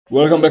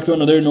Welcome back to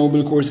another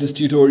Nobel courses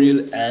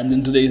tutorial, and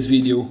in today's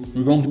video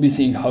we're going to be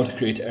seeing how to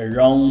create a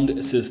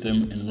round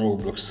system in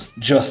Roblox,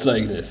 just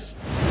like this.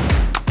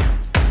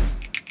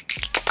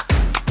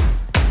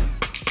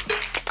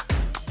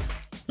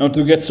 Now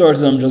to get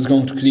started, I'm just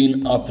going to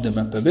clean up the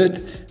map a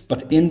bit,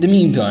 but in the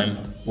meantime,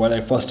 while I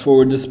fast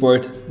forward this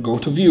part, go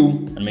to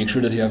view and make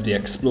sure that you have the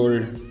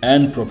Explorer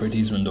and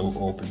Properties window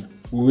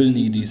open. We will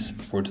need these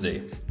for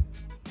today.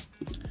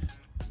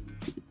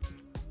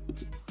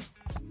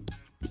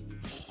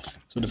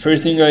 So the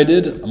first thing I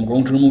did, I'm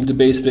going to remove the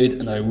base plate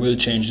and I will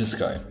change the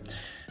sky.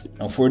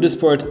 Now for this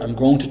part, I'm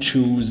going to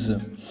choose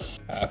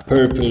a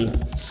purple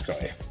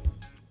sky.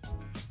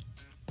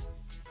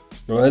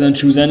 Go ahead and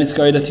choose any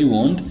sky that you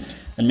want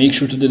and make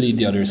sure to delete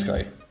the other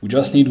sky. We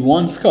just need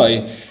one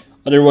sky,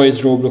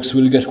 otherwise Roblox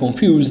will get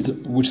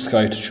confused which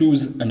sky to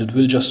choose and it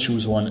will just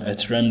choose one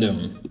at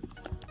random.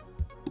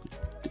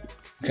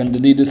 You can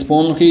delete the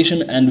spawn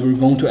location and we're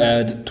going to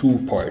add two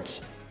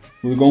parts.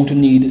 We're going to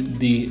need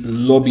the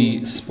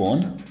lobby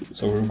spawn.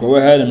 So we'll go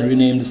ahead and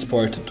rename this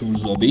part to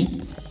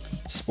lobby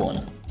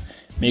spawn.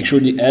 Make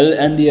sure the L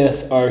and the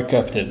S are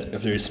capital.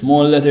 If there are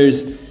small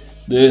letters,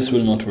 this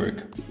will not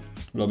work.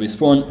 Lobby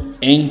spawn,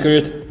 anchor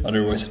it,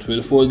 otherwise it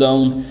will fall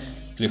down.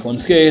 Click on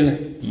scale,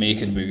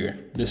 make it bigger.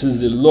 This is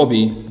the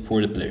lobby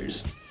for the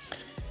players.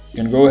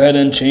 You can go ahead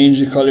and change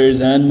the colors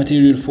and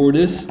material for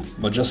this,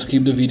 but just to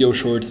keep the video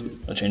short,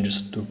 I'll change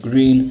this to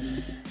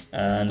green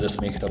and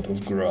let's make it out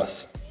of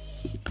grass.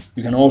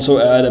 You can also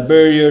add a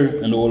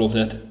barrier and all of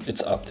that,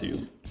 it's up to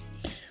you.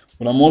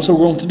 What I'm also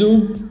going to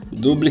do,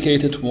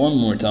 duplicate it one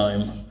more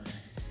time,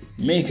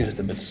 make it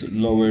a bit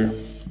lower,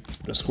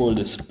 just call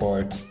this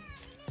part,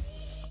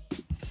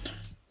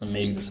 and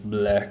make this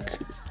black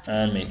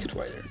and make it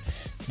wider.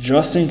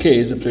 Just in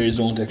case the players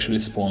don't actually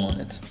spawn on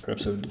it,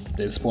 perhaps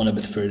they'll spawn a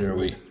bit further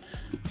away.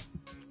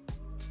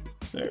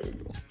 There we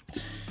go.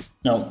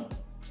 Now,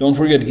 don't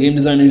forget, game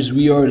designers,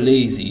 we are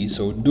lazy,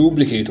 so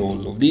duplicate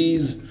all of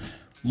these.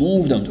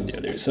 Move them to the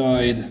other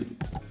side.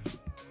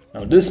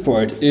 Now this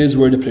part is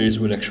where the players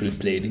will actually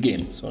play the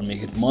game. So I'll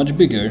make it much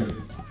bigger.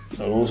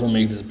 I'll also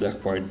make this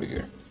black part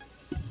bigger.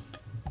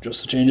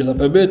 Just to change it up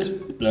a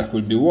bit, black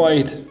will be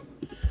white.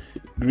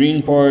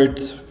 Green part,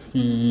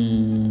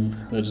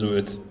 let's do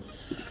it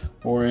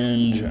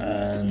orange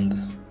and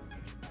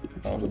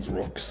out of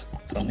rocks,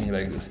 something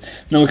like this.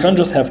 Now we can't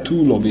just have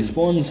two lobby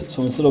spawns,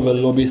 so instead of a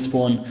lobby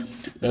spawn,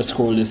 let's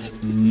call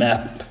this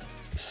map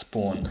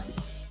spawn.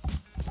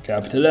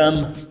 Capital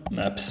M,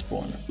 map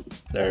spawn.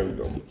 There we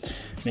go.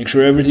 Make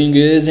sure everything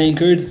is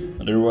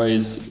anchored,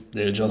 otherwise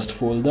they'll just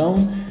fall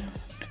down.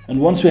 And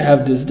once we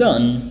have this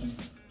done,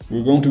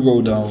 we're going to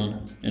go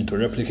down into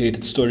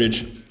replicated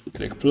storage,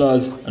 click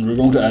plus, and we're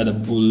going to add a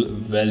bool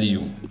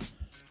value.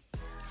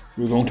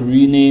 We're going to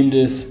rename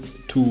this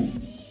to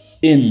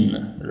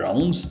in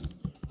rounds.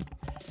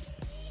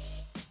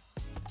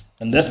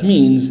 And that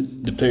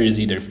means the player is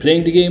either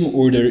playing the game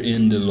or they're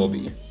in the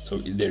lobby. So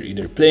they're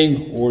either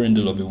playing or in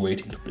the lobby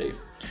waiting to play.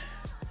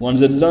 Once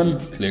that's done,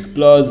 click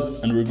plus,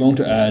 and we're going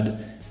to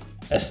add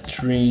a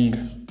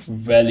string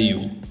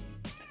value.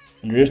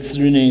 And let's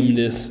rename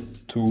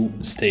this to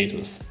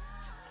status.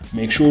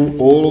 Make sure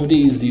all of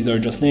these are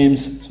just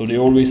names, so they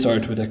always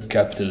start with a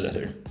capital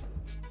letter.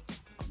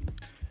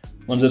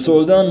 Once that's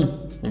all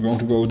done, we're going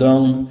to go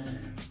down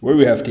where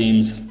we have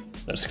teams.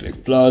 Let's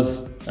click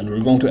plus, and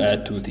we're going to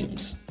add two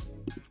teams.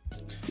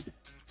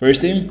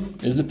 First team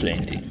is the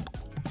playing team.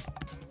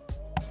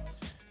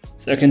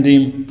 Second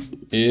team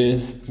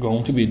is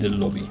going to be the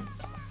lobby.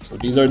 So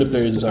these are the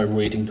players that are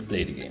waiting to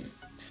play the game.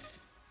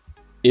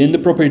 In the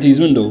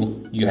properties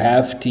window, you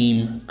have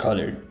team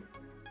color.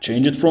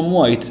 Change it from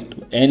white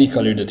to any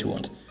color that you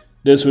want.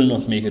 This will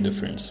not make a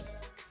difference.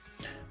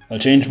 I'll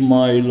change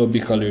my lobby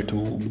color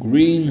to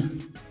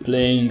green.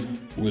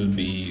 Playing will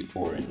be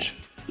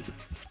orange.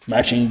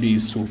 Matching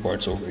these two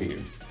parts over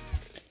here.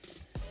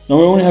 Now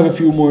we only have a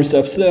few more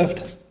steps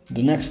left.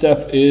 The next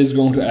step is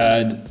going to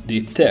add the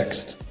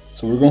text.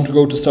 So we're going to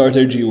go to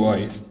starter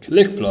GUI,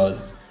 click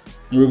plus,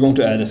 and we're going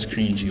to add a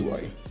screen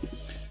GUI.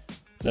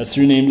 Let's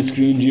rename the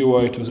screen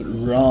GUI to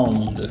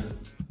round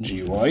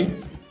GUI.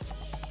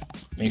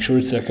 Make sure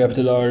it's a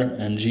capital R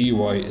and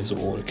GUI is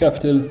all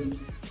capital.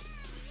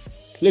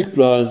 Click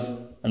plus,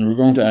 and we're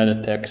going to add a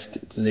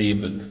text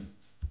label.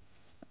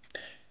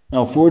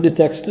 Now for the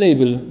text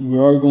label, we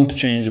are going to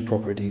change the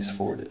properties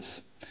for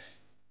this.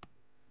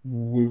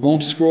 We're going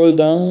to scroll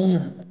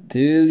down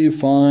till you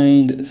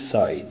find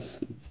size.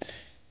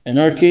 In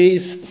our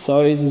case,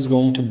 size is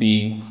going to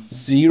be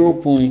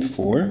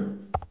 0.4,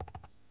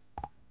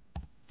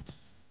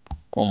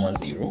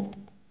 0.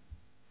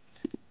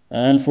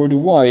 And for the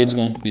Y, it's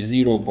going to be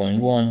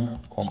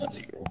 0.1,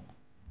 0.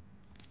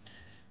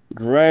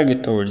 Drag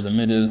it towards the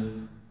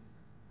middle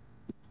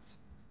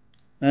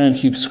and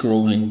keep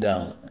scrolling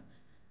down.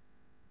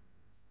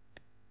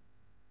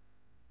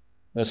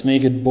 Let's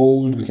make it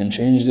bold. We can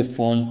change the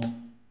font.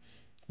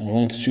 I'm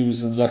going to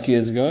choose the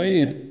luckiest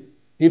guy.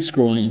 Keep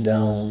scrolling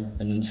down,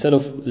 and instead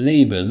of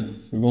label,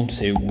 we're going to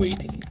say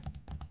waiting,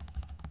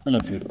 and a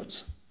few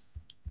dots.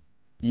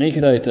 make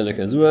it italic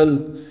as well.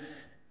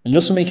 And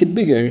just to make it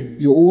bigger,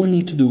 you all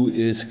need to do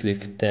is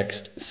click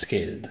text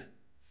scaled.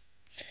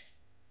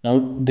 Now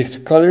the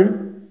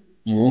color,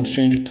 we're going to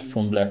change it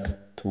from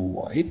black to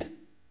white.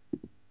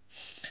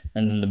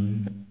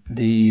 And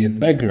the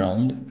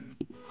background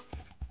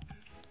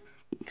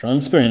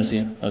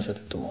transparency, I'll set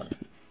it to 1.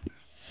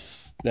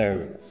 There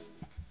we go.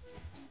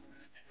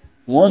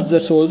 Once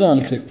that's all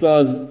done, click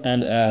plus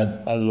and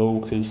add a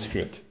local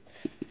script.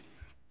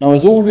 Now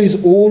as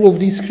always, all of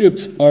these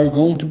scripts are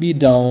going to be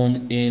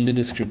down in the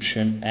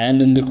description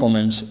and in the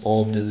comments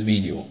of this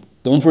video.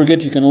 Don't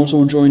forget, you can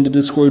also join the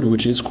Discord,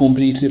 which is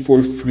completely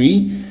for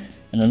free.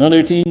 And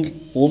another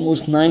thing,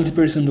 almost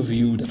 90% of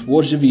you that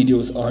watch the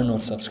videos are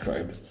not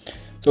subscribed.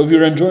 So if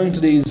you're enjoying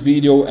today's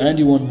video and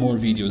you want more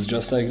videos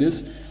just like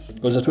this,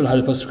 because that will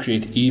help us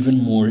create even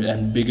more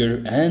and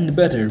bigger and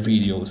better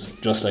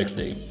videos just like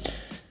today.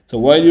 So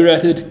while you're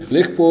at it,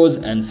 click pause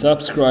and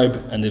subscribe,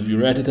 and if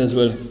you're at it as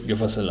well,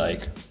 give us a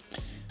like.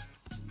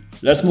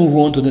 Let's move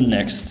on to the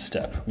next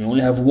step. We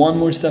only have one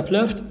more step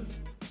left,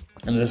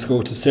 and let's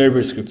go to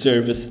server script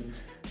service,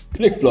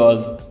 click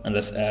plus, and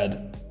let's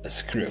add a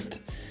script.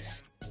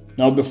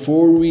 Now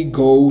before we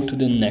go to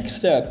the next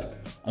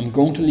step, I'm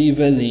going to leave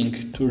a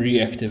link to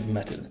Reactive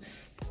Metal.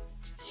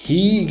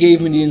 He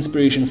gave me the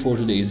inspiration for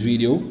today's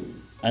video,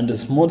 and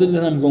this model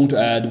that I'm going to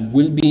add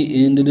will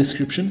be in the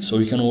description, so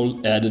you can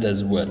all add it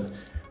as well.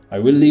 I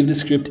will leave the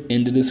script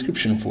in the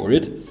description for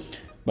it,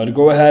 but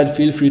go ahead,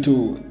 feel free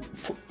to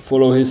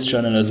follow his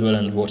channel as well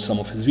and watch some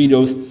of his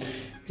videos.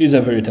 He's a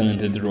very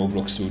talented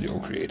Roblox Studio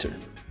creator.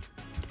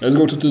 Let's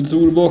go to the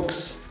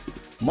toolbox,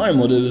 my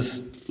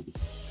models.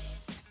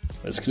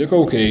 Let's click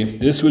OK.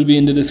 This will be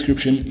in the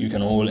description, you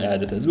can all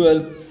add it as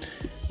well.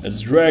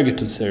 Let's drag it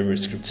to server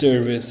script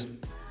service.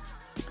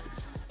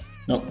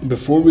 Now,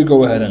 before we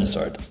go ahead and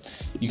start,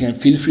 you can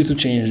feel free to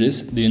change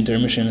this. The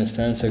intermission is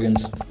 10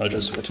 seconds, I'll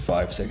just do it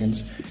 5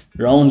 seconds.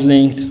 Round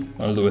length,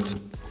 I'll do it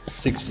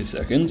 60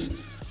 seconds.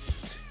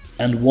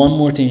 And one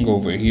more thing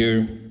over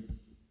here,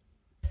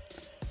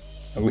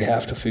 we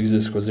have to fix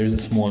this because there's a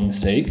small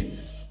mistake.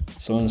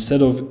 So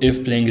instead of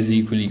if playing is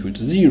equal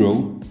to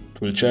 0,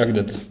 it will check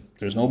that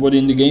there's nobody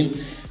in the game,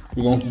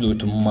 we're going to do it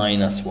to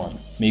 -1.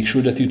 Make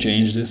sure that you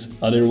change this,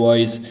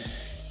 otherwise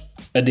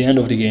at the end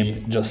of the game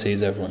it just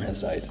says everyone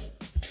has died.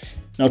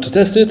 Now to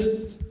test it,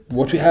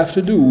 what we have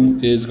to do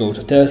is go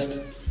to test,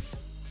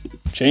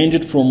 change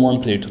it from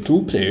 1 player to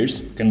 2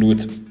 players. You can do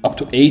it up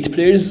to 8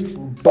 players,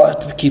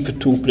 but keep it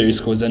 2 players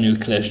because then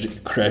you'll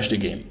crash the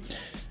game.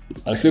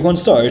 I'll click on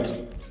start,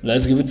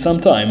 let's give it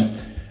some time,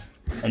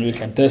 and we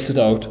can test it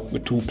out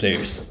with 2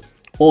 players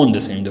on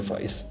the same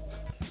device.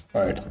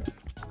 Alright,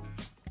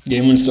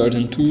 game will start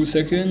in 2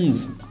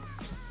 seconds.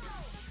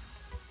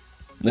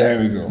 There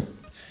we go.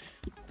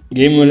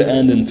 Game will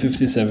end in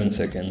 57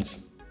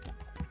 seconds.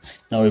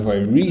 Now if I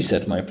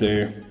reset my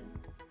player,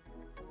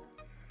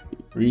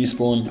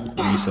 respawn,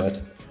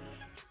 reset,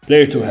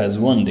 player 2 has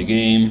won the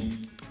game,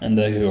 and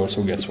then he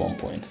also gets 1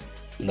 point.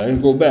 And I'll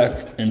go back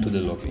into the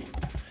lobby.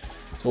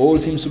 So all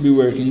seems to be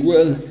working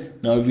well.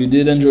 Now if you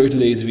did enjoy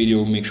today's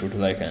video, make sure to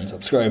like and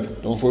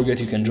subscribe. Don't forget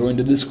you can join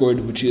the Discord,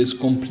 which is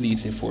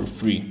completely for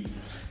free.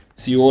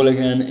 See you all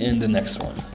again in the next one.